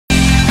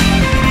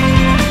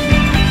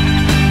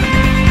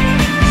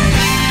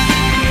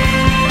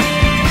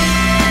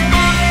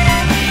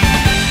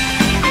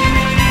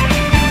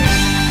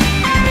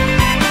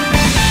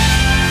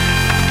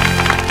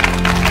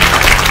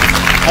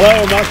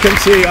Hello, welcome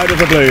to Out of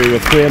the Blue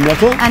with Graham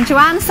Russell and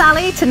Joanne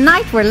Sally.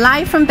 Tonight we're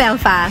live from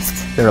Belfast.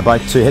 They're about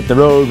to hit the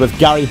road with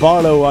Gary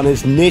Barlow on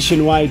his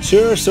nationwide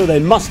tour, so they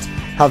must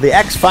have the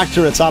X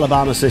Factor. It's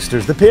Alabama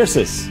sisters, the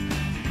Pierces.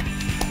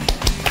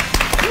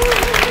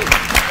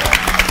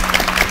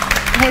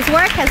 His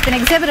work has been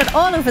exhibited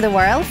all over the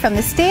world, from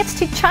the States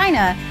to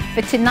China,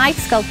 but tonight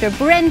sculptor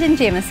Brendan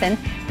Jameson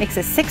makes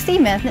a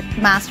 60-minute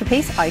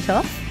masterpiece out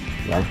of...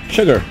 well,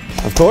 sugar,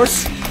 of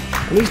course,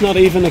 and he's not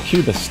even a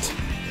cubist.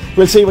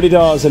 We'll see what he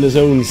does in his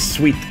own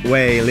sweet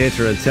way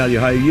later and tell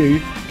you how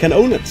you can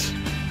own it.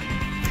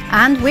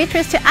 And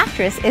waitress to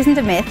actress isn't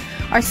a myth.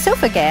 Our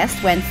sofa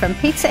guest went from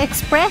Pizza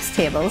Express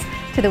tables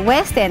to the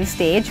West End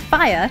stage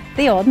via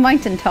the odd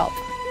mountaintop.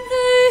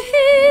 The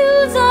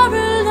hills are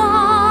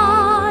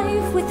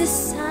alive with the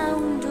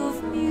sound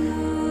of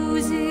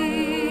music.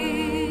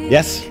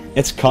 Yes,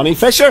 it's Connie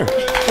Fisher.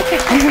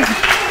 Hello,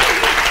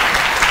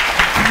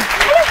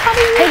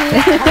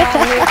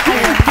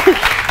 Connie.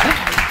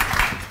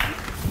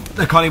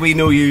 Now, Connie, we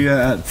know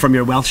you from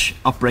your Welsh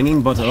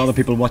upbringing, but a lot of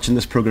people watching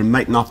this programme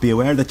might not be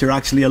aware that you're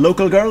actually a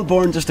local girl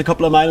born just a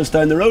couple of miles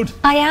down the road.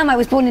 I am. I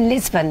was born in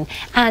Lisbon,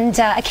 and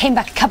I came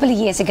back a couple of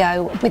years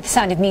ago with The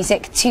Sound of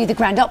Music to the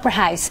Grand Opera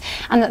House,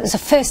 and that was the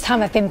first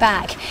time I've been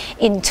back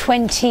in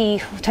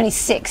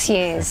 26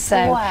 years.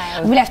 So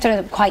wow. We left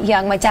when quite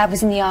young. My dad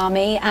was in the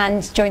army,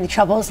 and during the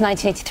Troubles,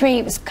 1983,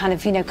 it was kind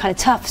of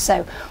tough,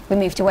 so we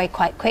moved away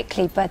quite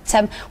quickly. But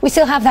we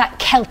still have that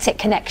Celtic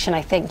connection,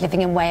 I think,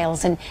 living in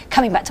Wales and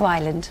coming back to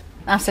Ireland.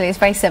 Absolutely, it's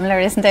very similar,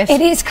 isn't it? It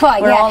is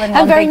quite, We're all in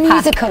one and very big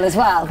pack. musical as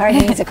well, very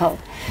musical.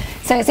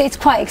 So it's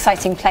quite an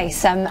exciting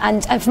place,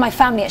 and for my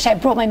family, actually, I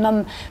brought my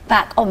mum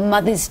back on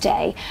Mother's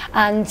Day,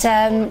 and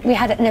we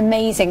had an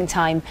amazing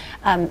time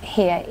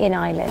here in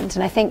Ireland,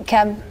 and I think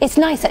it's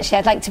nice, actually.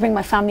 I'd like to bring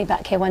my family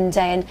back here one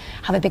day and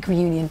have a big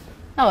reunion.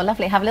 Oh,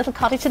 lovely. Have a little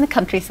cottage in the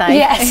countryside.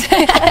 Yes.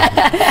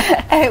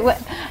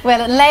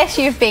 Well, unless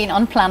you've been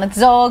on Planet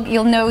Zog,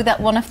 you'll know that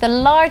one of the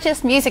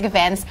largest music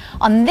events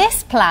on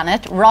this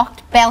planet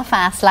rocked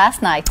Belfast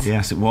last night.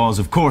 Yes, it was,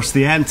 of course,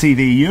 the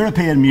MTV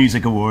European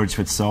Music Awards,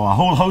 which saw a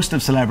whole host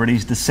of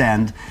celebrities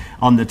descend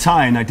on the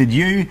town. Now, did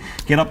you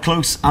get up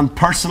close and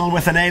personal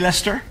with an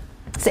A-lister?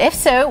 So if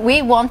so,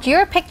 we want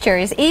your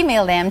pictures.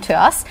 Email them to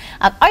us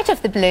at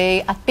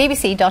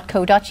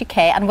outoftheblue@bbc.co.uk,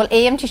 and we'll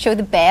aim to show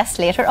the best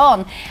later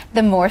on.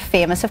 The more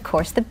famous, of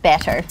course, the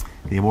better.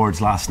 The awards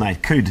last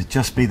night could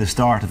just be the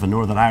start of a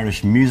Northern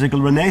Irish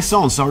musical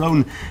renaissance. Our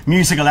own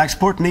musical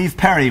expert, Niamh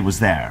Perry, was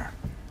there.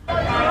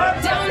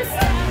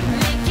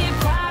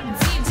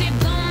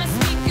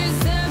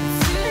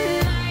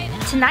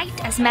 Tonight,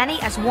 as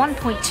many as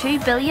 1.2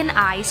 billion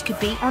eyes could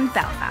be on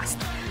Belfast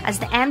as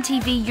the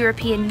MTV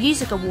European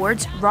Music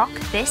Awards rock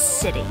this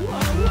city.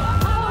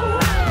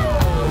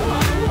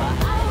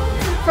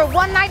 For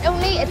one night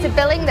only, it's a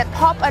billing that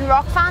pop and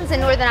rock fans in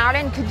Northern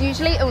Ireland could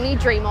usually only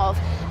dream of.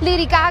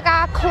 Lady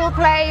Gaga,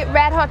 Coldplay,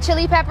 Red Hot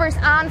Chili Peppers,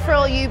 and for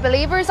all you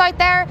believers out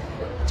there,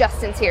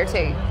 Justin's here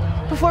too.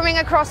 Performing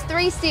across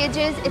 3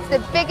 stages, it's the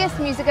biggest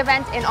music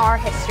event in our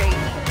history.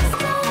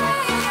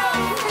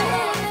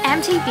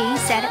 MTV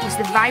said it was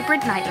the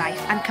vibrant nightlife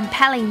and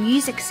compelling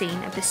music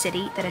scene of the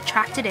city that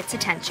attracted its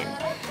attention.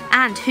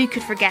 And who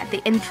could forget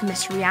the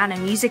infamous Rihanna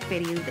music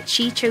video that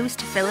she chose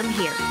to film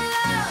here.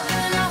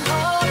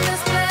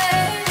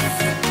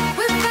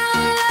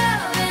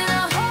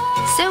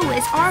 So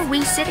is our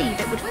wee city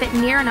that would fit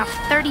near enough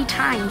 30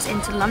 times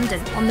into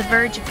London on the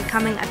verge of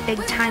becoming a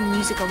big-time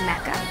musical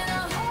mecca.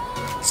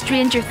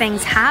 Stranger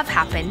things have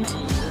happened.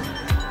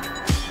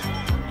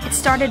 It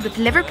started with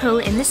Liverpool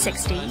in the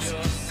 60s.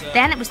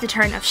 Then it was the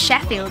turn of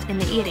Sheffield in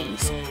the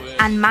 80s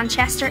and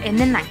Manchester in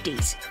the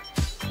 90s.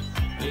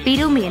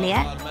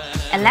 Beatlemania,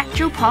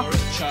 Electropop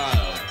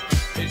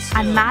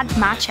and Mad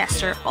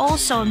Manchester all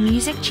saw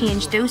music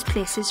change those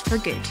places for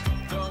good.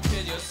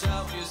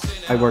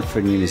 I worked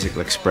for New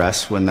Musical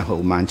Express when the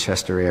whole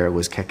Manchester era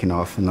was kicking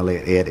off in the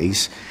late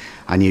 80s,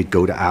 and you'd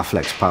go to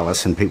Affleck's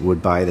Palace and people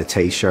would buy the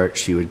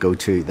t-shirts. You would go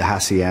to the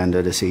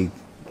Hacienda to see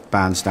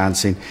bands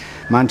dancing.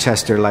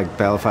 Manchester, like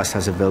Belfast,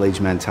 has a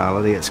village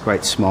mentality. It's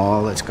quite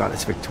small, it's got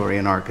its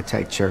Victorian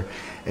architecture.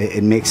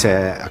 It makes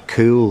a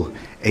cool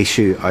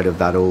issue out of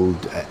that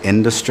old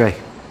industry.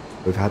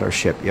 We've had our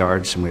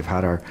shipyards and we've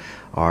had our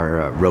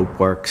rope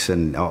works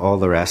and all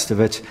the rest of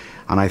it,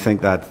 and I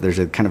think that there's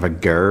a kind of a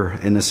gur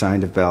in the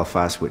sound of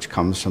Belfast which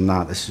comes from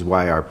that. This is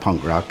why our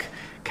punk rock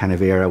kind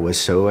of era was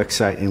so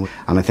exciting,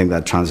 and I think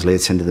that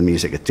translates into the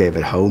music of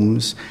David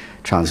Holmes,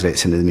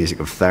 translates into the music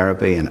of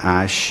Therapy and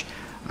Ash.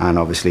 And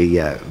obviously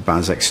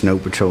bands like Snow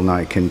Patrol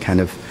now can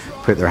kind of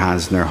put their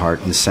hands in their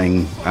heart and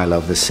sing I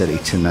Love the City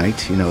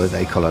Tonight. You know,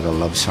 they call it a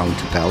love song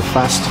to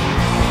Belfast. I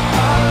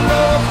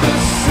love the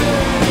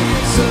city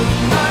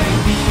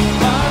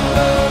tonight. I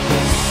love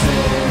the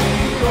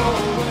city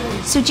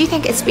always. So do you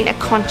think it's been a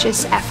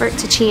conscious effort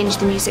to change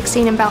the music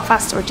scene in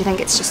Belfast, or do you think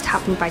it's just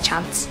happened by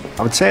chance?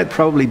 I would say it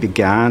probably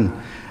began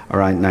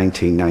around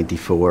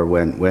 1994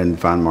 when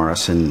Van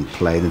Morrison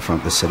played in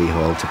front of the City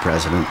Hall to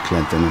President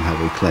Clinton and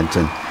Hillary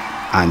Clinton.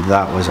 And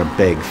that was a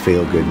big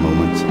feel-good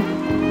moment.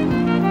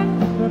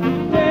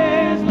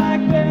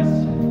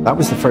 That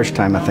was the first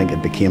time I think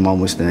it became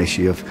almost an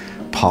issue of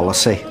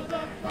policy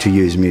to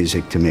use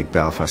music to make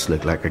Belfast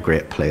look like a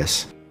great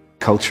place.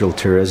 Cultural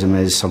tourism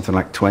is something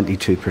like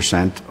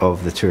 22%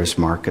 of the tourist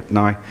market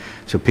now.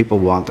 So people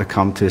want to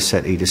come to a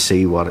city to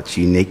see what its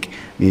unique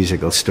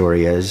musical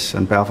story is,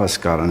 and Belfast's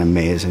got an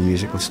amazing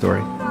musical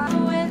story.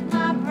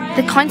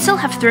 The council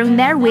have thrown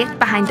their weight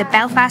behind the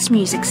Belfast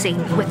music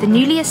scene with the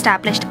newly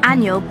established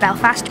annual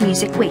Belfast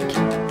Music Week.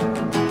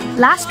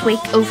 Last week,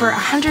 over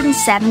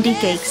 170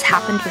 gigs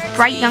happened with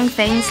bright young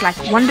things like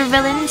Wonder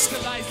Villains,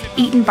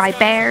 Eaten by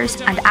Bears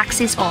and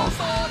Axes Of,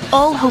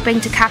 all hoping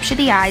to capture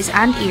the eyes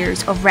and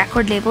ears of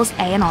record labels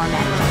A&R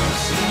men.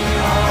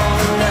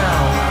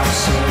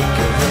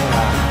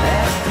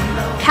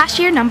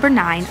 Cashier Number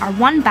 9 are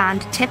one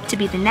band tipped to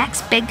be the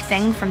next big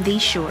thing from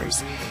these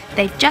shores.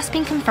 They've just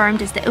been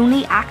confirmed as the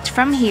only act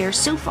from here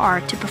so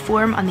far to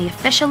perform on the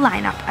official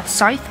lineup at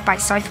South by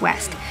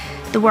Southwest,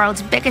 the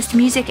world's biggest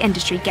music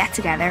industry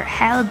get-together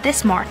held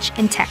this March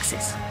in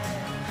Texas.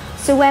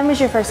 So when was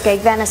your first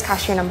gig then as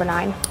Cashier Number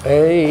 9?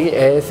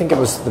 I think it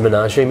was the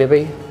Menagerie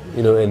maybe,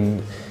 you know,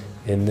 in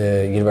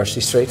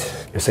University Street.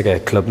 It was like a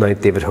club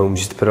night David Holmes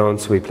used to put on,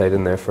 so we played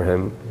in there for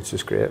him, which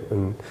was great,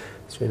 and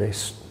it's really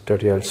nice,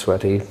 dirty old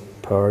sweaty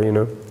power, you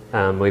know.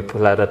 We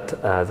played at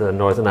the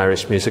Northern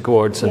Irish Music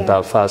Awards in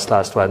Belfast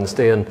last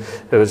Wednesday, and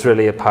it was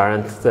really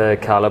apparent the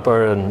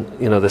calibre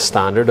and, you know, the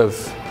standard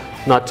of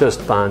not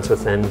just bands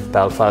within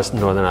Belfast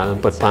and Northern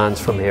Ireland, but bands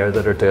from here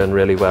that are doing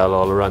really well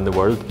all around the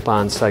world.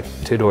 Bands like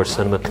Two Door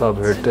Cinema Club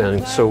who are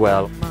doing so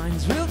well.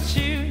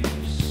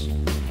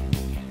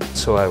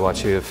 So I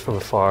watch you from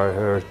afar who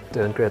are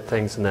doing great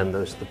things, and then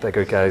there's the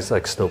bigger guys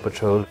like Snow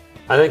Patrol.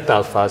 I think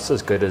Belfast is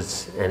as good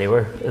as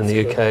anywhere in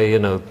the UK. You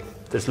know,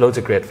 there's loads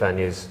of great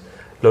venues,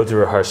 loads of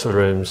rehearsal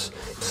rooms,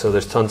 so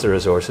there's tons of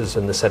resources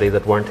in the city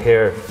that weren't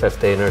here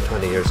 15 or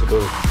 20 years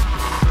ago.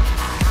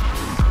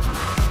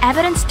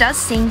 Evidence does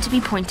seem to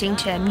be pointing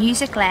to a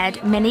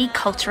music-led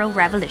mini-cultural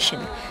revolution.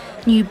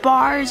 New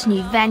bars,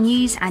 new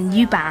venues and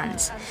new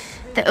bands.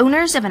 The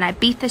owners of an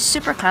Ibiza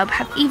superclub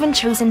have even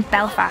chosen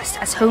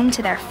Belfast as home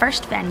to their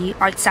first venue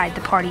outside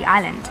the party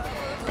island.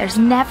 There's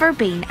never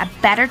been a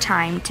better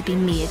time to be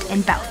made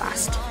in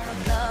Belfast.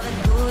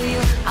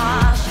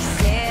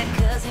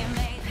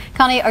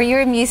 Connie, are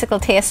your musical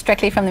tastes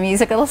strictly from the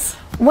musicals?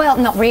 Well,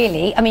 not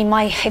really. I mean,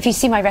 if you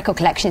see my record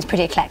collection, it's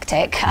pretty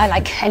eclectic. I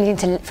like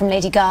anything from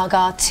Lady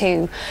Gaga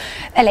to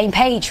Elaine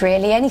Page,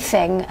 really,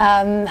 anything.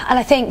 And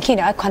I think, you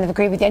know, I kind of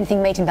agree with you,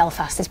 anything made in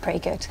Belfast is pretty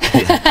good.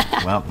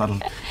 Yeah, well, that'll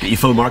get you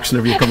full marks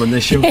whenever you come on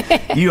this show.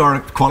 You are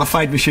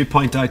qualified, we should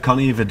point out,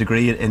 Connie, you have a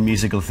degree in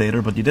musical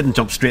theatre, but you didn't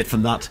jump straight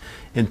from that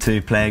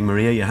into playing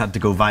Maria. You had to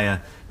go via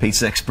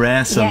Pizza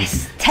Express and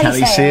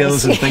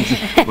telesales and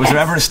things. Was there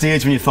ever a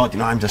stage when you thought, you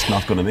know, I'm just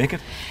not going to make it?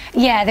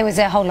 Yeah, there was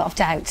a whole lot of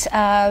doubt.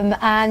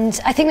 And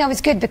I think that was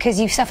good because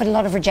you suffered a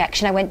lot of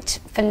rejection. I went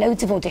for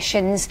loads of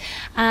auditions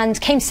and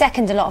came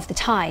second a lot of the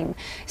time.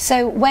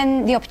 So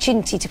when the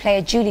opportunity to play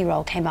a Julie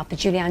role came up, a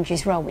Julie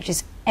Andrews role, which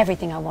is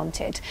everything I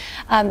wanted,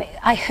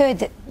 I heard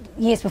that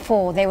years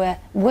before they were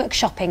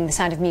workshopping The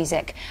Sound of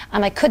Music,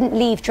 and I couldn't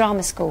leave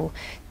drama school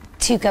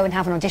to go and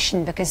have an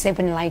audition because they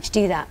wouldn't allow you to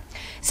do that.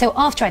 So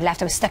after I'd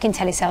left, I was stuck in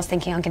telesales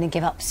thinking I'm going to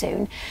give up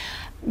soon.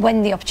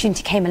 When the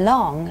opportunity came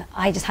along,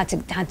 I just had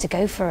to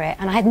go for it,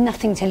 and I had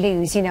nothing to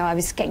lose. You know, I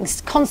was getting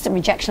constant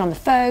rejection on the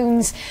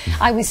phones.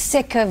 I was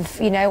sick of,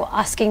 you know,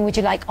 asking, would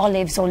you like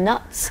olives or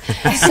nuts?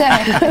 So,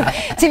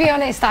 to be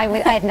honest, I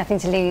had nothing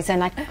to lose,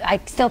 and I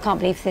still can't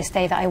believe to this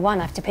day that I won.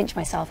 I have to pinch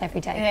myself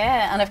every day.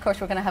 Yeah, and of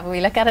course we're going to have a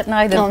wee look at it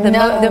now,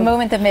 the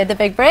moment that made the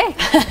big break.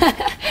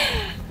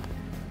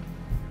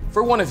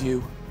 For one of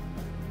you,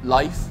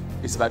 life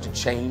is about to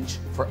change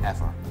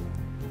forever.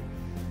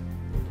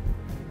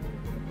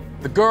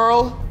 The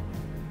girl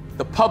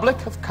the public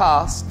have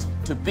cast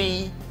to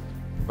be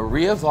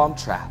Maria von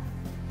Trapp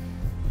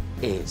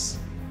is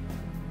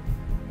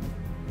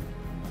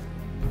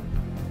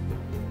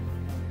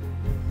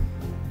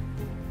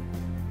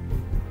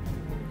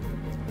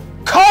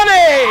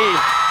Connie!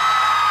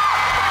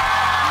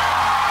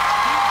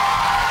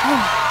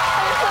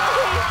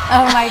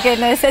 Oh my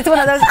goodness, it's one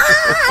of those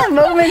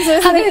moments,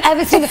 isn't Have it? you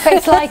ever seen a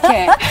face like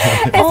it?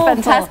 It's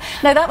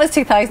fantastic. Now that was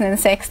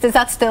 2006. Does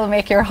that still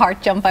make your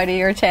heart jump out of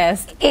your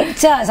chest?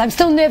 It does. I'm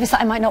still nervous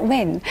that I might not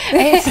win.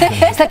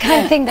 It's the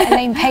kind of thing that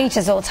Elaine Page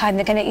does all the time.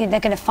 They're going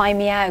to find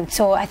me out,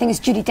 or I think it's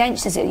Judi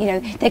Dench does it. You know,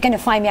 they're going to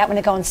find me out when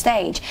I go on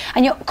stage,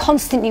 and you're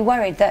constantly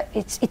worried that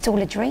it's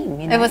all a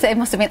dream. You know? It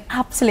must have been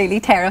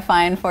absolutely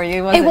terrifying for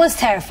you. It was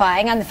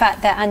terrifying, and the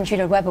fact that Andrew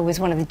Lloyd Webber was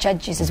one of the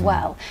judges as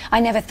well. I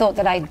never thought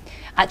that I'd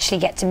actually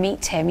get to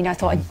meet him. You know, I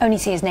thought I'd only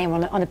see his name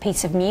on a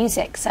piece of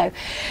music. So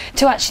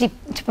to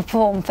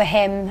perform for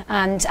him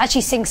and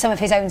actually sing some of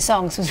his own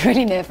songs was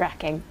really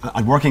nerve-wracking.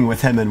 And working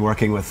with him and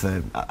working with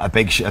a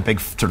big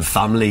sort of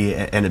family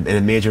in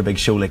a major big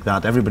show like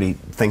that, everybody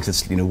thinks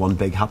it's, you know, one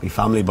big happy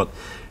family, but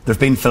there's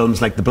been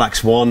films like The Black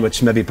Swan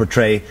which maybe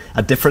portray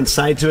a different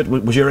side to it.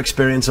 Was your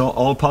experience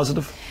all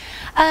positive?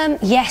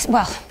 Yes,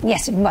 well,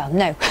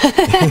 no.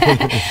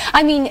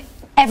 I mean,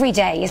 every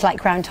day is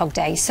like Groundhog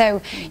Day, so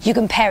you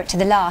compare it to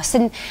the last.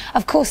 And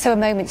of course there were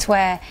moments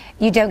where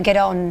you don't get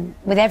on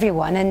with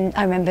everyone, and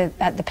I remember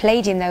at the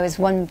Palladium there was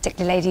one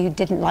particular lady who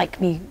didn't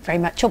like me very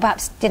much, or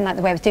perhaps didn't like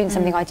the way I was doing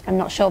something, I'm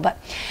not sure, but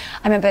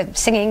I remember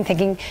singing,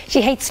 thinking,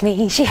 she hates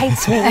me,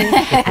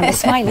 and we're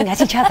smiling at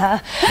each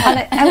other,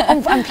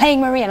 and I'm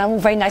playing Maria and I'm all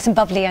very nice and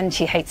bubbly and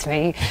she hates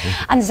me,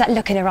 and there's that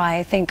look in her eye,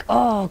 I think,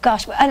 oh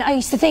gosh, and I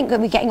used to think that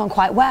we're getting on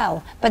quite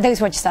well, but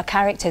those were just our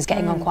characters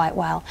getting on quite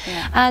well.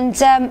 And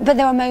but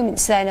there were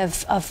moments then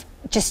of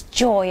just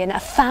joy and a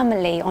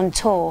family on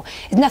tour.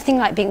 It's nothing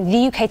like being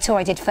the UK tour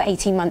I did for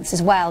 18 months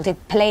as well, did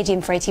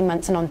Palladium for 18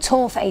 months and on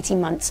tour for 18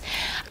 months.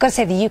 I've got to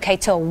say the UK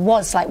tour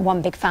was like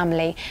one big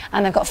family,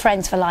 and I've got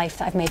friends for life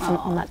that I've made from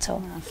on that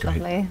tour. That's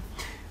lovely.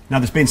 Now,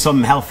 there's been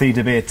some healthy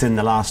debate in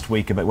the last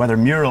week about whether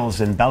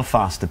murals in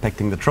Belfast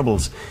depicting the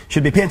Troubles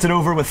should be painted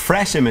over with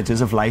fresh images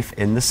of life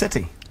in the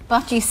city.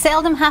 But you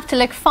seldom have to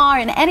look far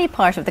in any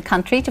part of the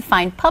country to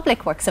find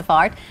public works of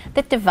art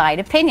that divide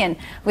opinion.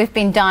 We've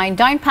been down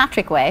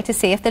Downpatrick Way to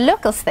see if the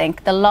locals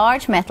think the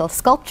large metal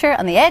sculpture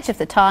on the edge of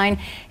the town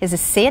is a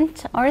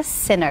saint or a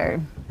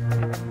sinner.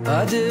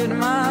 I did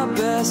my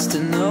best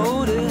to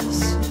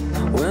notice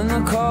when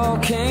the call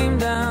came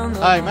down.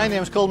 Hi, my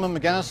name is Coleman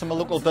McGuinness. I'm a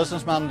local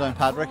businessman in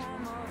Downpatrick,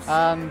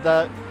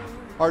 and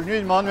our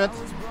new monument,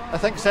 I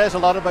think, says a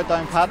lot about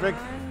Downpatrick.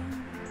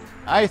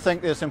 I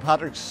think the St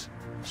Patrick's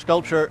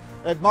sculpture,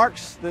 it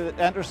marks the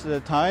entrance to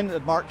the town,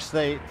 it marks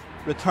the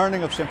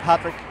returning of St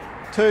Patrick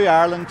to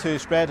Ireland to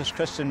spread his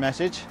Christian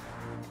message.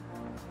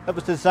 It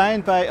was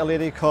designed by a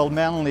lady called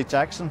Melanie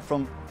Jackson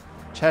from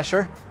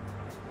Cheshire.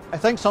 I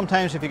think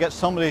sometimes if you get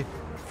somebody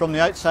from the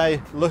outside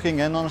looking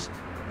in on us,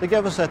 they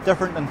give us a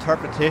different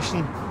interpretation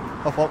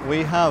of what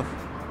we have.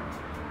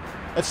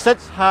 It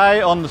sits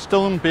high on the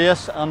stone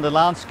base and the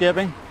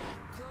landscaping.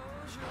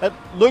 It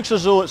looks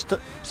as though it's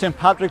St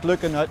Patrick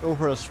looking out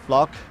over his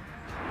flock.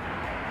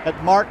 It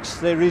marks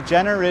the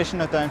regeneration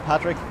of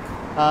Downpatrick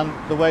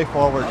and the way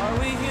forward. Are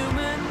we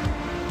human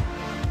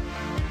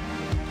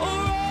or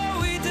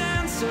are we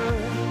dancer?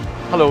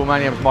 Hello, my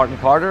name is Martin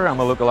Carter.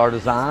 I'm a local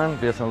artisan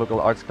based on a local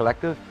arts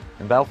collective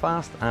in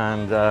Belfast,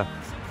 and the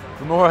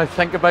more I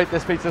think about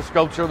this piece of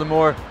sculpture, the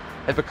more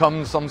it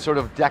becomes some sort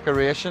of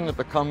decoration. It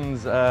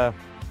becomes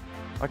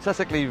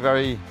artistically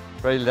very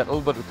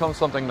little, but it becomes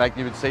something like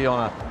you would see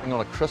on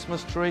a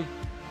Christmas tree.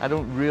 I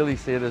don't really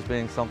see it as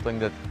being something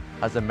that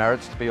has the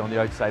merits to be on the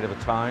outside of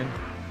a town.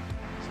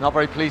 It's not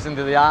very pleasing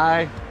to the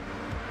eye.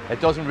 It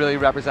doesn't really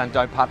represent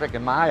Downpatrick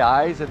in my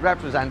eyes. It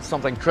represents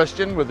something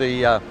Christian with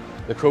the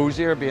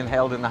crozier being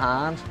held in the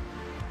hand.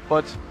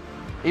 But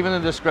even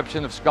in the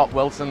description of Scott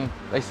Wilson,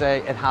 they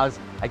say it has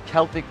a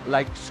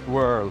Celtic-like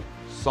squirrel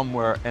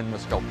somewhere in the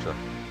sculpture.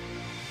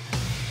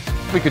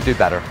 We could do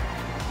better.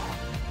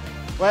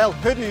 Well,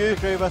 who do you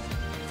agree with?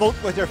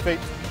 Vote with your feet.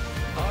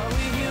 Are we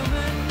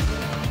human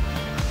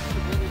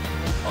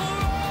or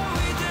are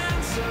we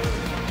dancer?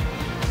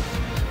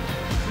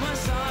 My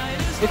side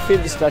is I feel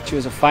the statue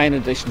is a fine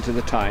addition to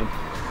the town.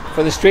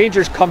 For the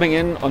strangers coming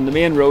in on the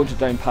main road to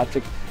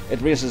Downpatrick,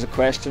 it raises a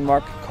question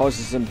mark,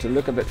 causes them to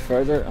look a bit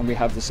further, and we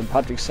have the St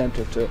Patrick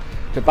Centre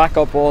to back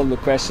up all the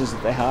questions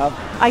that they have.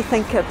 I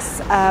think it's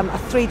a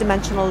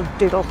three-dimensional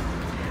doodle,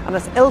 and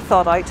it's ill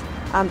thought out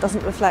and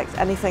doesn't reflect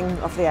anything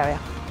of the area.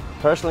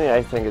 Personally,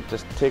 I think it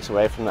just takes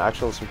away from the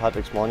actual St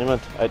Patrick's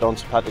monument out on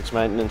St Patrick's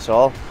Mountain in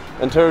Saul.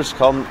 When tourists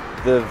come,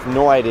 they've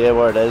no idea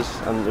where it is,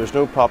 and there's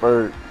no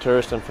proper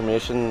tourist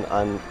information,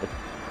 and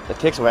it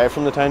takes away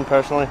from the town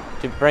personally.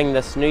 To bring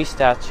this new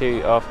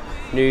statue of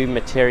new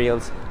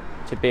materials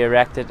to be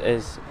erected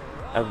is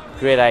a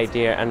great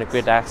idea and a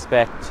good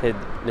aspect to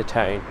the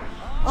town.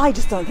 I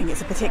just don't think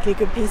it's a particularly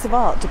good piece of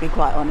art, to be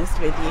quite honest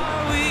with you.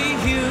 Are we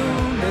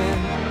human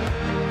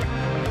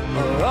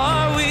or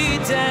are we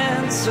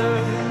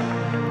dancer?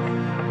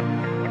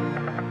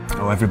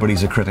 Oh,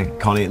 everybody's a critic,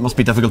 Connie. It must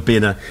be difficult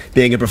being a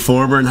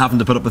performer and having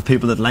to put up with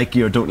people that like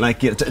you or don't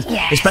like you.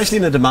 Yes. Especially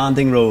in a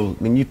demanding role.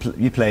 I mean,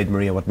 you played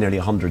Maria, what, nearly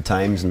 100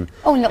 times, and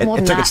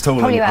it took its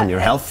toll on your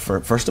health,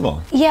 first of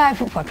all. Yeah,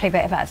 I played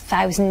about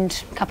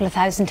 1,000, a couple of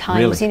thousand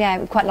times, really? you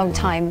know, quite a long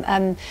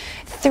time.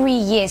 3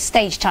 years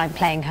stage time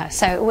playing her,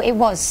 so it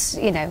was,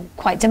 you know,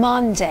 quite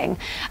demanding,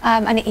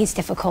 and it is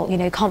difficult, you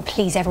know, you can't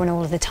please everyone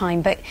all of the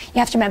time, but you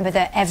have to remember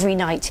that every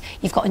night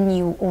you've got a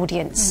new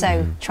audience,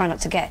 so try not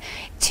to get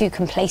too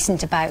complacent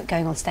about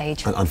going on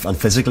stage. And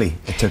physically,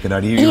 it took it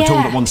out of you. You were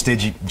told at one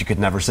stage you could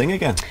never sing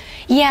again.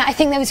 Yeah, I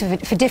think that was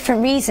for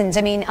different reasons.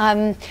 I mean,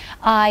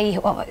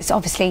 well, it's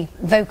obviously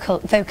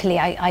vocally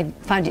I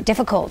found it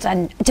difficult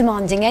and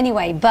demanding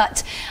anyway,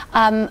 but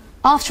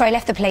after I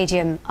left the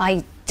Palladium,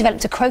 I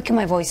developed a croak in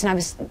my voice, and I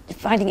was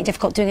finding it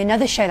difficult doing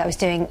another show that I was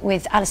doing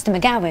with Alistair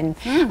McGowan.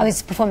 I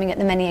was performing at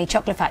the Menier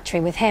Chocolate Factory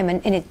with him,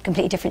 and in a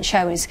completely different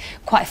show. It was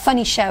quite a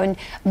funny show and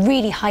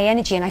really high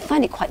energy, and I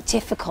find it quite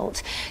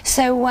difficult.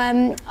 So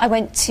I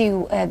went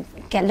to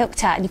get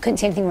looked at, and you couldn't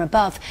see anything from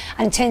above,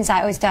 and it turns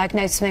out I was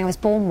diagnosed with something I was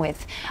born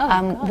with,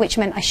 which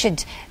meant I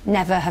should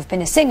never have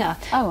been a singer,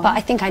 but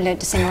I think I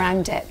learned to sing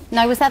around it.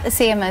 Now, was that the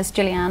same as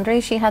Julie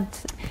Andrews? She had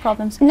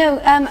problems?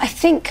 No, I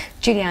think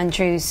Julie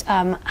Andrews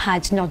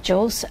had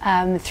nodules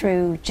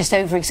through just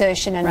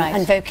overexertion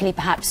and vocally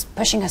perhaps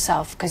pushing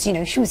herself, because, you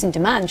know, she was in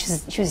demand.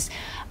 She was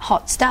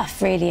hot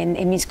stuff, really,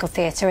 in musical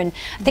theatre, and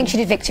I think she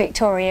did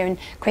Victoria and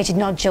created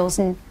nodules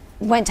and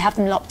went to have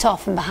them lopped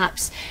off, and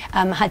perhaps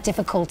had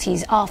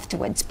difficulties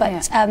afterwards.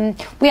 But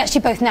we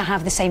actually both now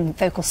have the same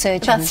vocal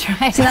surgeon. That's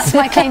right. So that's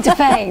my claim to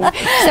fame.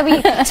 So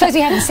I suppose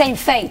we have the same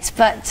fate,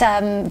 but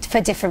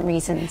for different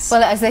reasons.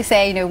 Well, as they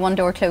say, you know, one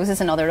door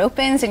closes, another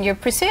opens, and you're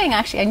pursuing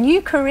actually a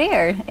new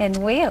career in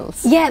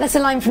Wales. Yeah, that's a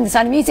line from The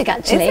Sound of Music,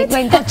 actually.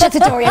 When God shuts a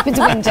door, he opens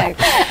a window.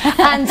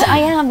 And I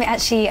am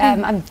actually,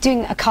 I'm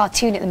doing a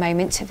cartoon at the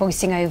moment,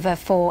 voicing over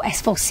for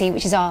S4C,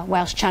 which is our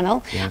Welsh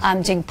channel.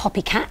 I'm doing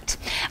Poppy Cat,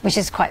 which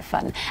is quite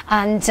fun,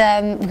 and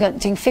we're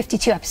doing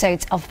 52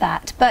 episodes of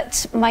that.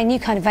 But my new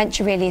kind of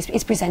venture really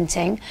is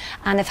presenting,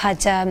 and I've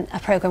had a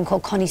programme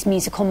called Connie's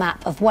Musical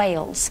Map of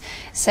Wales.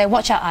 So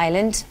watch out,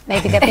 Ireland.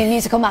 Maybe there'll be a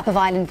musical map of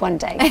Ireland one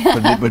day.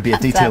 But it would be a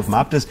detailed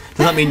map. Does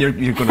that mean you're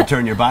going to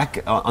turn your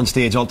back on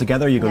stage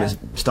altogether? You're going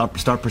to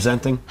start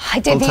presenting?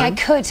 I don't think I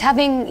could,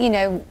 having, you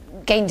know,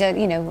 gained a,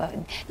 you know,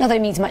 not that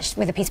it means much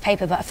with a piece of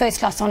paper, but a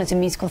first-class honours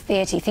in musical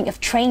theatre. You think I've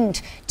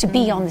trained to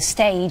be on the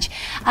stage,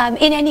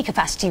 in any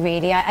capacity,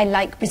 really. I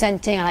like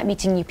presenting, I like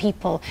meeting new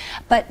people,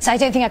 but I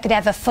don't think I could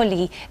ever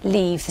fully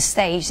leave the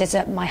stage.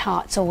 My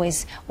heart's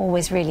always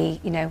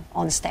really, you know,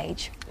 on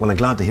stage. Well, I'm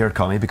glad to hear,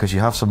 Connie, because you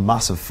have some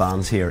massive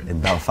fans here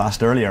in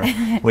Belfast. Earlier,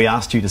 we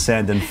asked you to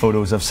send in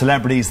photos of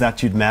celebrities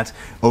that you'd met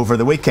over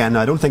the weekend.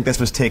 Now, I don't think this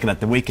was taken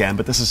at the weekend,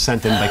 but this is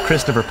sent in by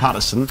Christopher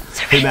Patterson,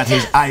 who met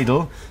his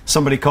idol,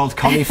 somebody called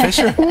Connie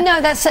Fisher.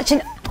 No, that's such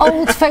an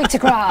old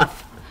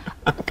photograph.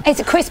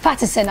 It's Chris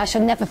Patterson. I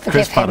shall never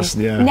forgive him. Patterson,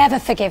 yeah. Never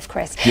forgive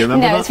Chris. Do you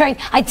remember that? It's very.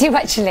 I do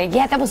actually.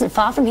 Yeah, that wasn't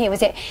far from here,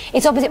 was it?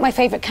 It's opposite my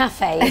favourite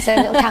cafe. It's a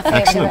little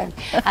cafe over the road.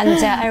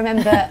 And I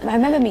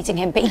remember meeting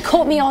him, but he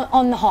caught me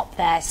on the hop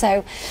there.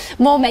 So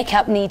more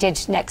makeup needed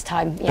next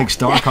time. Yeah. Big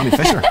star, Connie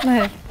Fisher.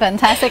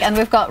 Fantastic. And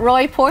we've got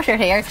Roy Porter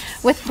here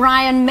with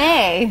Brian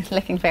May,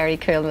 looking very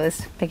cool with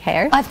his big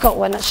hair. I've got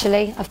one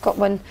actually. I've got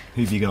one.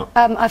 Who have you got?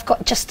 I've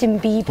got Justin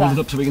Bieber. Hold it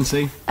up so we can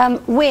see.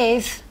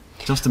 With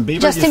Justin Bieber.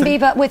 Justin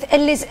Bieber with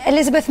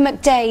Elizabeth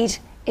McDade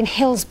in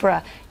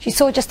Hillsborough. She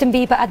saw Justin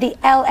Bieber at the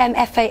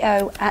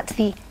LMFAO at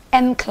the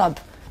M Club.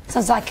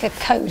 Sounds like a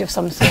code of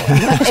some sort.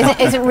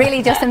 Is it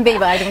really Justin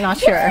Bieber? I'm not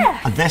sure.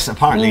 And this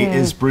apparently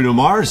is Bruno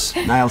Mars.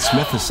 Niall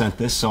Smith has sent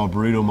this. Saw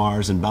Bruno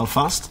Mars in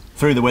Belfast.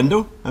 Through the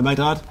window, I might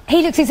add.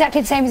 He looks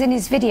exactly the same as in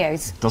his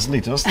videos. Doesn't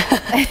he just?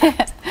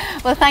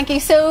 Well, thank you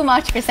so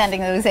much for sending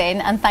those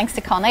in, and thanks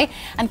to Connie.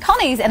 And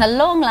Connie's in a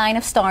long line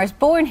of stars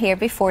born here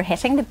before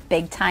hitting the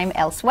big time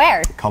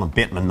elsewhere. Colin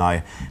Bateman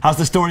now has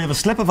the story of a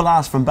slip of a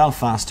lass from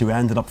Belfast who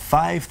ended up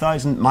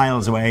 5,000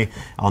 miles away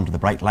under the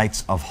bright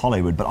lights of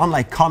Hollywood. But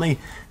unlike Connie,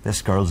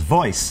 this girl's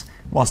voice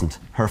wasn't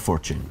her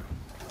fortune.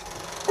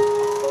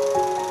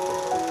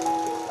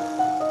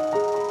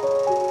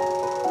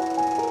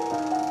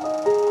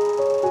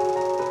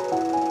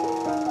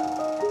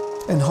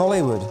 In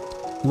Hollywood,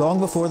 long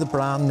before the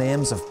brand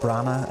names of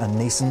Branagh and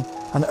Neeson,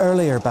 an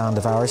earlier band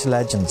of Irish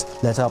legends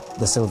lit up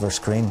the silver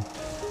screen.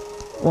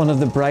 One of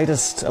the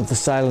brightest of the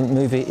silent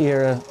movie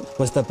era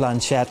was the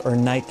Blanchett or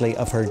Knightley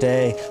of her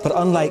day, but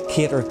unlike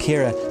Kate or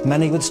Keira,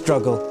 many would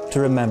struggle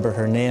to remember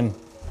her name.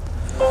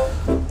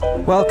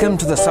 Welcome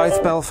to the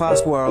South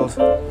Belfast world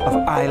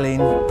of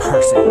Eileen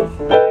Percy.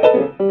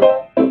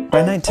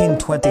 By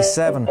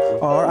 1927,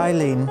 our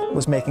Eileen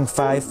was making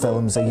 5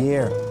 films a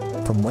year,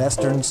 from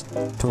westerns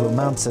to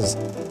romances.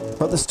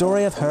 But the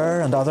story of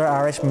her and other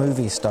Irish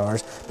movie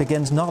stars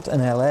begins not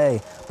in LA,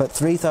 but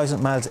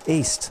 3,000 miles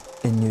east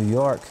in New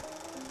York.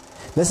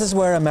 This is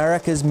where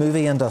America's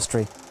movie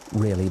industry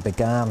really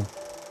began.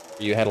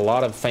 You had a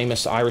lot of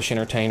famous Irish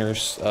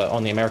entertainers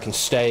on the American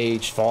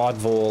stage,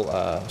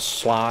 vaudeville,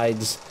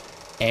 slides,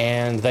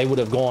 and they would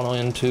have gone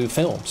into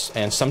films.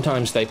 And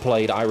sometimes they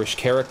played Irish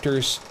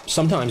characters.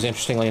 Sometimes,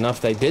 interestingly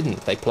enough, they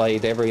didn't. They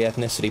played every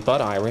ethnicity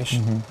but Irish.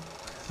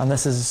 And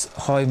this is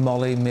How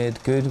Molly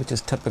Made Good, which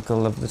is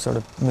typical of the sort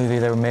of movie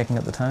they were making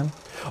at the time?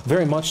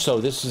 Very much so.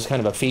 This is kind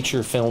of a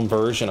feature film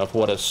version of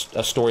what a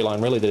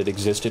storyline really that had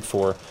existed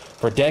for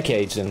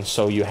decades. And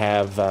so you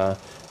have,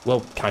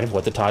 well, kind of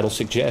what the title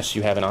suggests.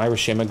 You have an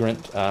Irish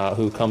immigrant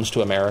who comes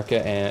to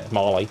America, and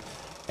Molly,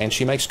 and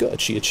she makes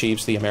good. She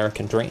achieves the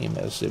American dream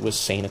as it was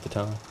seen at the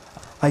time.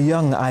 A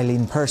young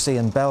Eileen Percy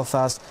in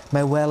Belfast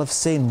may well have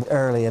seen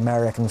early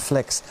American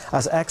flicks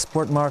as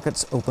export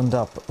markets opened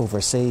up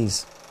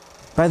overseas.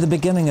 By the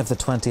beginning of the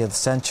 20th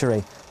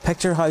century,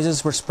 picture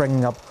houses were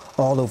springing up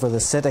all over the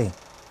city.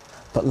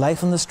 but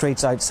life on the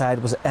streets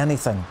outside was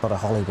anything but a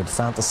Hollywood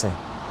fantasy.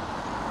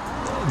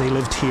 They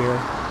lived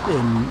here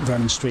in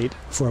Vernon Street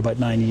for about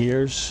 9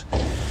 years,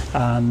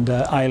 and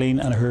Eileen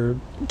and her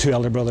 2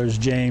 elder brothers,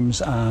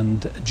 James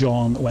and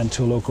John, went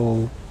to a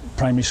local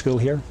primary school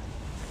here,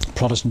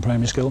 Protestant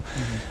primary school.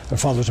 Her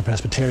father was a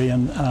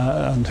Presbyterian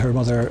and her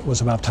mother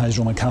was a baptised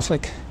Roman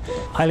Catholic.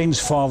 Eileen's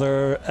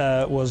father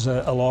was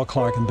a law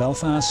clerk in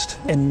Belfast.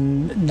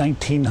 In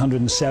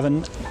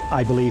 1907,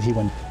 I believe he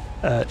went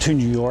to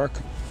New York,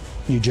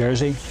 New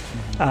Jersey,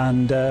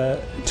 and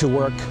to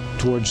work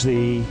towards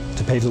to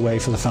pave the way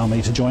for the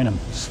family to join him,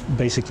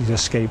 basically to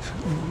escape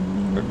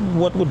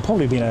what would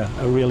probably be a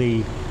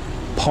really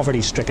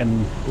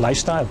poverty-stricken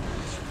lifestyle.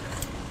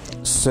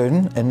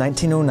 Soon, in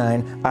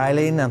 1909,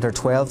 Eileen and her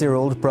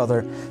 12-year-old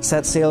brother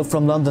set sail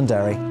from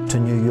Londonderry to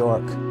New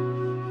York.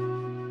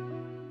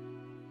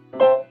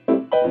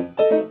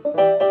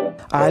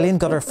 Eileen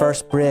got her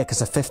first break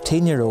as a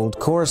 15-year-old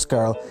chorus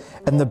girl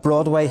in the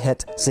Broadway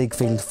hit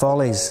Ziegfeld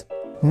Follies.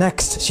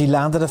 Next, she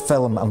landed a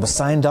film and was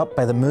signed up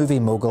by the movie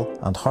mogul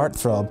and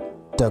heartthrob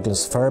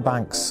Douglas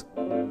Fairbanks.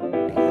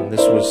 And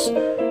this was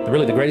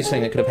really the greatest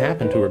thing that could have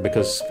happened to her,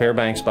 because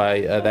Fairbanks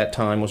by that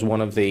time was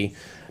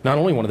not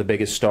only one of the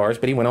biggest stars,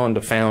 but he went on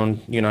to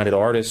found United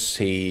Artists.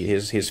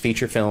 His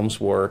feature films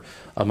were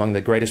among the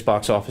greatest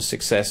box office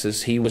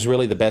successes. He was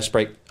really the best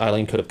break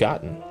Eileen could have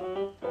gotten.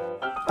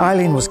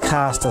 Eileen was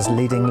cast as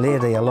leading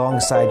lady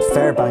alongside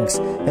Fairbanks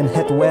in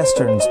hit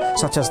westerns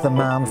such as The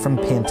Man from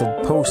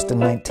Painted Post in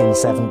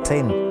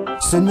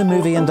 1917. Soon the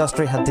movie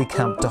industry had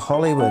decamped to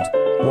Hollywood.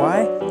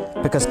 Why?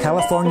 Because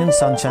Californian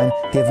Sunshine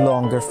gave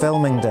longer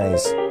filming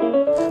days.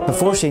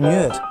 Before she knew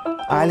it,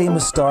 Eileen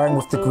was starring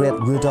with the great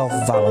Rudolph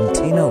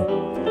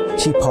Valentino.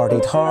 She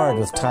partied hard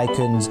with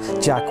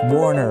tycoons Jack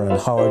Warner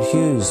and Howard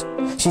Hughes.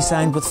 She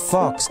signed with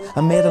Fox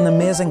and made an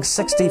amazing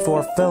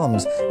 64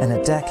 films in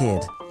a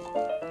decade.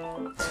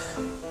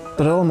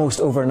 But almost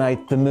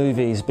overnight, the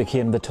movies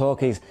became the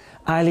talkies.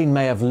 Eileen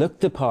may have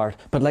looked the part,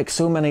 but like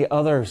so many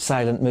other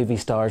silent movie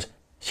stars,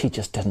 she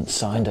just didn't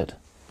sound it.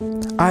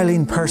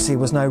 Eileen Percy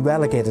was now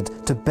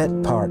relegated to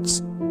bit parts.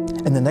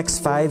 In the next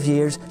 5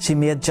 years, she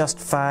made just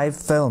 5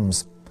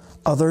 films.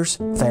 Others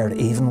fared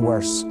even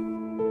worse.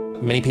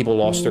 Many people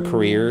lost their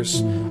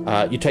careers.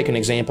 You take an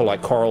example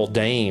like Carl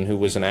Dane, who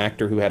was an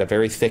actor who had a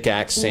very thick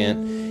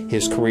accent.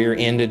 His career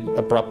ended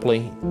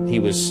abruptly. He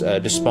was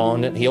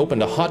despondent. He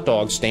opened a hot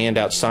dog stand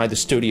outside the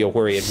studio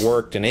where he had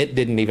worked, and it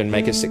didn't even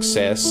make a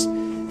success.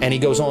 And he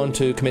goes on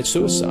to commit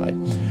suicide.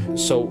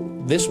 So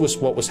this was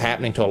what was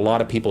happening to a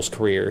lot of people's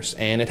careers,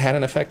 and it had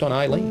an effect on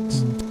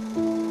Eileen's.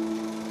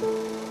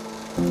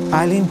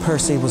 Eileen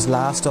Percy was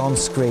last on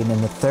screen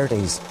in the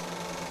 30s.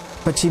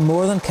 But she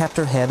more than kept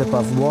her head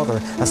above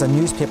water as a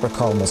newspaper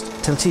columnist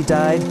till she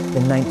died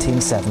in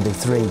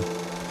 1973.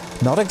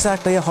 Not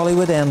exactly a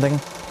Hollywood ending,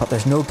 but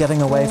there's no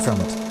getting away from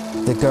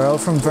it. The girl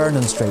from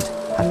Vernon Street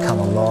had come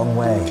a long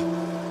way.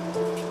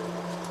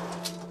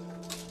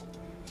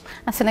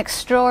 That's an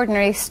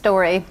extraordinary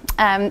story.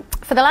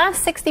 For the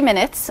last 60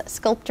 minutes,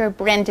 sculptor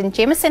Brendan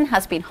Jameson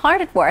has been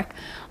hard at work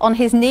on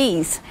his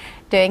knees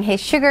doing his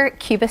sugar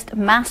cubist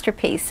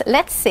masterpiece.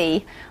 Let's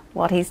see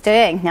what he's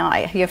doing. Now,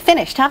 you've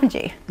finished, haven't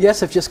you?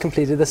 Yes, I've just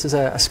completed. This is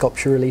a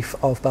sculpture relief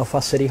of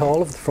Belfast City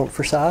Hall of the front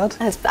facade.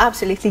 It's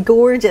absolutely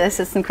gorgeous.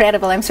 It's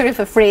incredible. I'm sort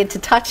of afraid to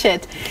touch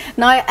it.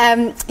 Now,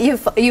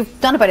 you've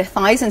done about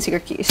 1,000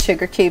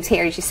 sugar cubes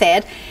here, as you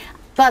said,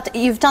 but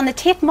you've done the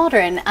Tate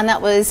Modern, and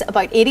that was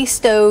about 80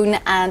 stone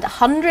and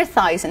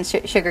 100,000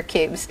 sugar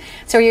cubes.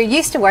 So you're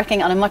used to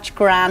working on a much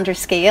grander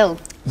scale.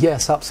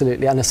 Yes,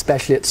 absolutely, and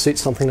especially it suits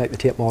something like the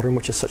Tate Modern,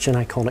 which is such an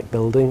iconic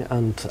building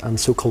and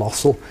so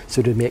colossal.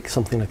 So to make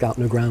something like that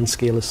on a grand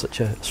scale is such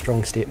a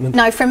strong statement.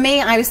 Now, for me,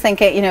 I was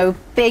thinking, you know,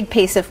 big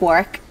piece of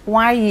work.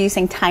 Why are you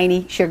using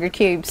tiny sugar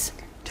cubes?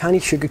 Tiny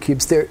sugar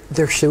cubes,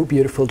 they're so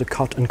beautiful to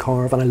cut and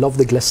carve, and I love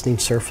the glistening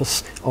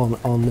surface on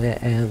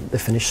the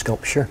finished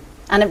sculpture.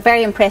 And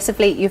very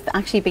impressively, you've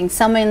actually been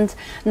summoned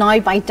now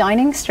by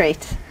Downing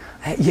Street.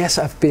 Yes,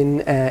 I've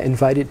been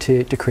invited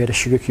to create a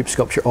sugar cube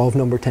sculpture of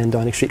number 10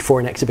 Downing Street for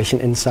an exhibition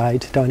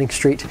inside Downing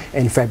Street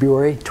in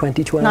February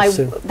 2012. Now,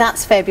 so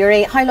that's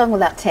February. How long will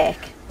that take?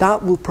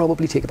 That will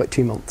probably take about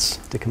 2 months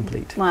to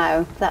complete.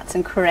 Wow, that's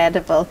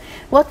incredible.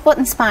 What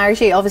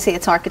inspires you? Obviously,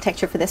 it's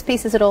architecture for this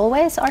piece. Is it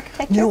always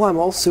architecture? No, I'm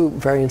also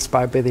very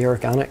inspired by the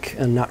organic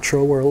and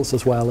natural worlds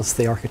as well as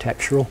the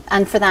architectural.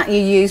 And for that, you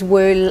use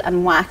wool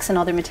and wax and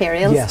other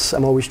materials? Yes,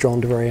 I'm always drawn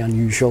to very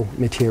unusual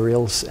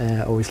materials.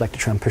 I always like to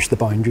try and push the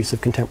boundaries of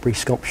contemporary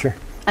sculpture.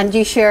 And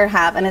you sure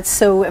have, and it's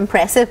so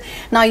impressive.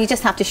 Now, you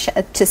just have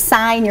to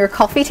sign your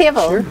coffee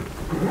table. Sure.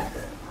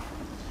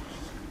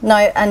 Now,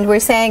 and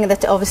we're saying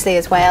that obviously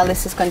as well,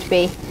 this is going to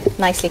be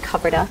nicely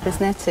covered up,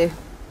 isn't it? So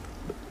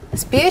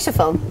It's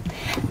beautiful.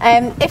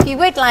 If you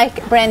would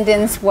like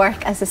Brendan's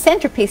work as a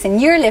centrepiece in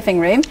your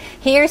living room,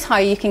 here's how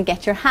you can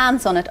get your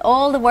hands on it.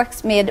 All the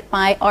works made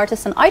by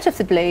artists on Out of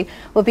the Blue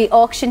will be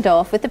auctioned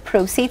off with the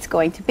proceeds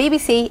going to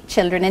BBC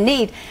Children in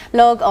Need.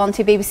 Log on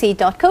to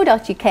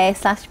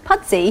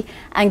bbc.co.uk/Pudsey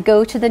and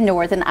go to the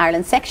Northern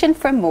Ireland section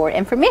for more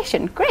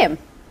information. Graham.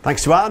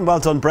 Thanks to Anne,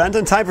 well done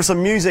Brendan. Time for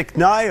some music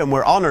now, and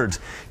we're honoured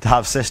to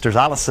have sisters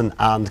Alison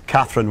and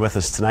Catherine with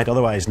us tonight,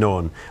 otherwise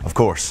known, of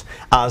course,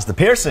 as the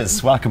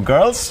Pierces. Welcome,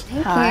 girls.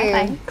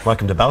 Thank you.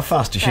 Welcome to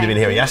Belfast. You should have been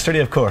here yesterday,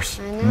 of course.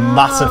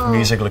 Massive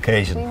musical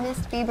occasion. We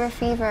missed Bieber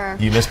Fever.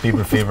 You missed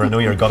Bieber Fever. I know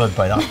you're gutted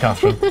by that,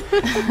 Catherine.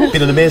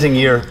 Been an amazing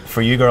year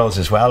for you girls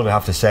as well, we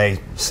have to say,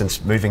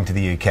 since moving to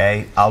the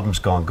UK. Albums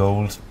gone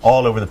gold,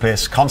 all over the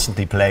place,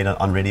 constantly played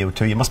on radio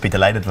too. You must be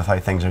delighted with how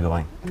things are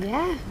going.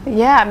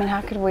 Yeah, I mean,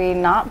 how could we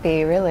not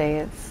be,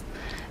 really?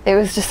 It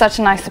was just such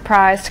a nice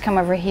surprise to come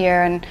over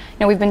here, and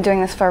we've been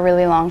doing this for a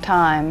really long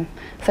time,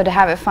 so to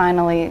have it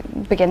finally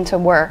begin to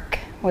work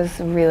was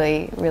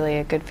really, really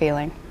a good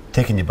feeling.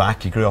 Taking you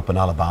back, you grew up in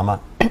Alabama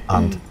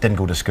and didn't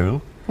go to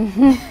school. Taught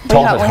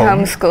at home.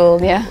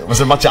 Homeschooled, yeah. Was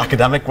there much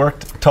academic work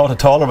taught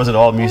at all, or was it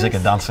all music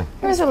and dancing?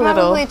 There was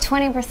probably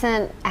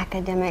 20%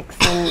 academics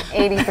and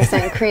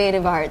 80%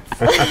 creative arts.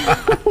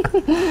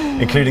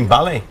 Including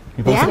ballet.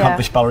 You both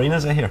accomplished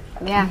ballerinas, I hear.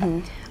 Yeah.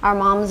 Our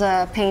mom's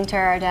a painter,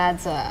 our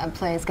dad's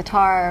plays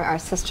guitar, our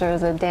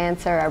sister's a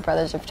dancer, our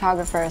brother's a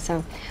photographer,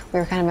 so we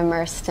were kind of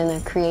immersed in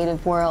a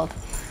creative world.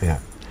 Yeah.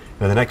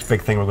 Now the next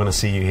big thing we're going to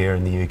see you here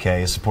in the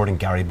UK is supporting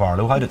Gary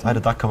Barlow. How did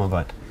that come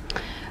about?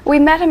 We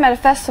met him at a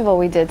festival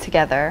we did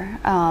together,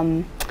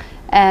 and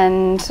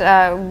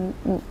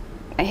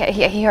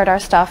he heard our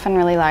stuff and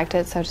really liked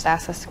it, so just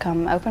asked us to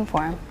come open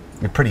for him.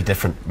 You're pretty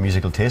different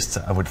musical tastes,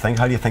 I would think.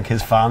 How do you think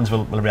his fans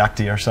will react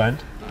to your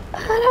sound?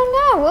 I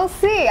don't know, we'll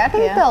see. I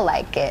think they'll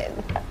like it.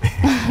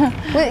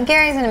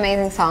 Gary's an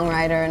amazing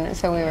songwriter, and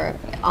so we were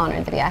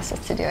honoured that he asked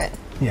us to do it.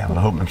 Yeah,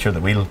 well, I'm sure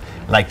that we'll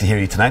like to hear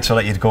you tonight, so I'll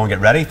let you go and get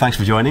ready. Thanks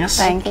for joining us.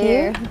 Thank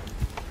you.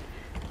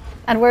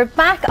 And we're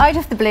back Out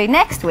of the Blue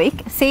next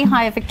week. See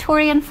how a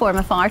Victorian form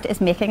of art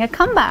is making a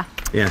comeback.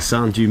 Yes,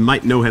 and you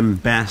might know him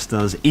best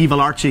as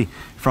Evil Archie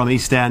from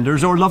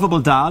EastEnders, or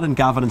Lovable Dad and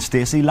Gavin and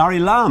Stacey. Larry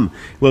Lamb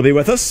will be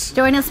with us.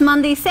 Join us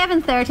Monday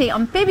 7:30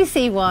 on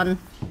BBC One.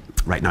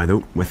 Right now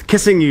though, with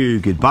Kissing You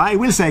Goodbye,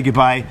 we'll say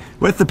goodbye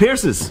with the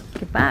Pierces.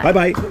 Goodbye. Bye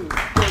bye.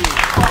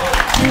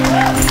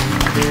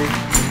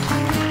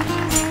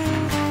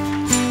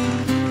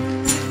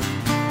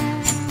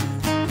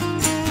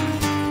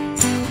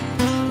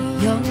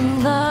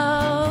 Young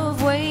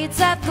love waits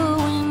at the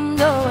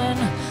window, and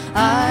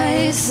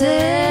I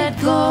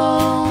said go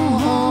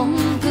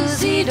home,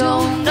 'cause he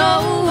don't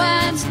know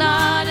it's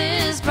not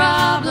his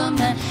problem,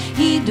 and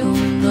he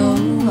don't know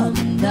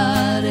I'm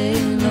not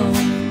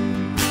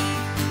alone.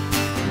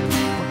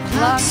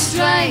 Clock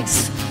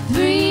strikes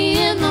 3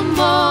 in the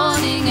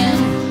morning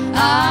and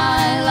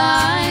I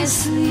lie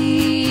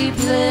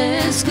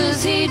sleepless,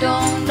 'cause he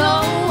don't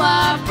know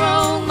I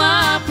broke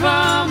my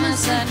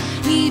promise, and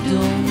he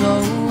don't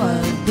know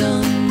I've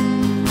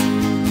done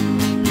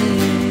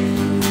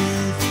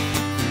this.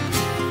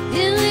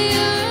 In the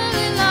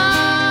early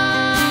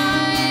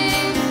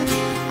light,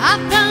 I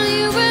found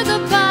you with a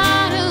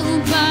bottle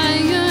by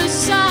your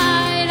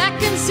side. I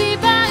can see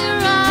by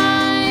your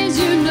eyes,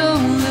 you know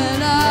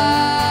that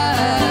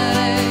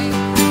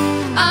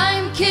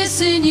I'm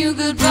kissing you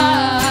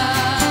goodbye.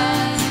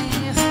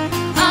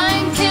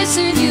 I'm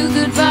kissing you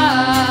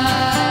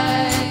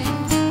goodbye.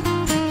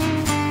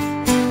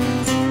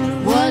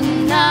 What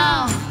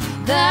now?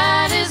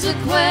 That is a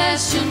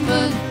question,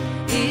 but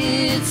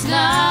it's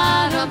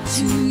not up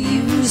to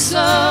you. So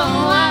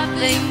I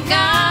think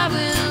I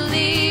will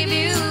leave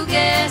you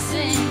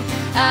guessing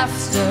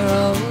after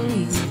all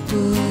you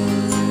put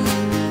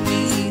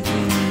me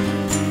through.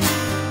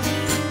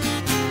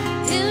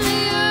 In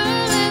the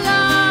early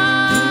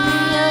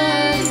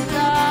light,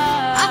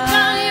 I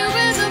found you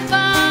with a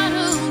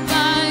bottle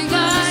by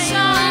your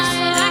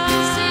side. I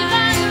can see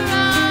by your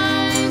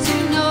eyes,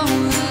 you know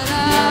that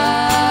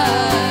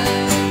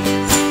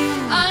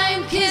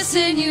I'm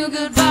kissing you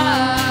goodbye.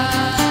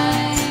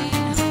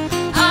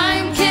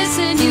 I'm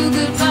kissing you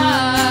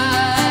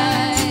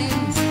goodbye.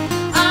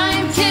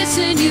 I'm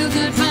kissing you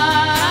goodbye.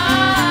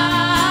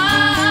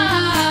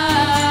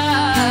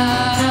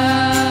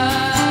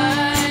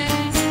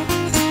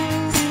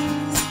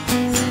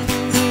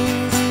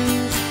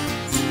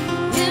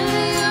 In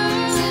the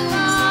early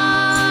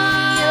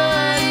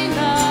light,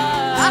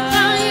 I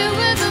found you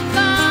with a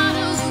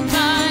bottle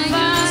by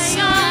your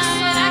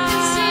side. I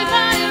can see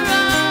by your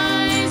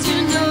eyes, you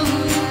know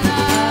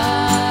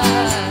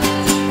that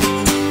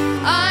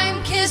I'm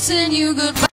kissing you goodbye.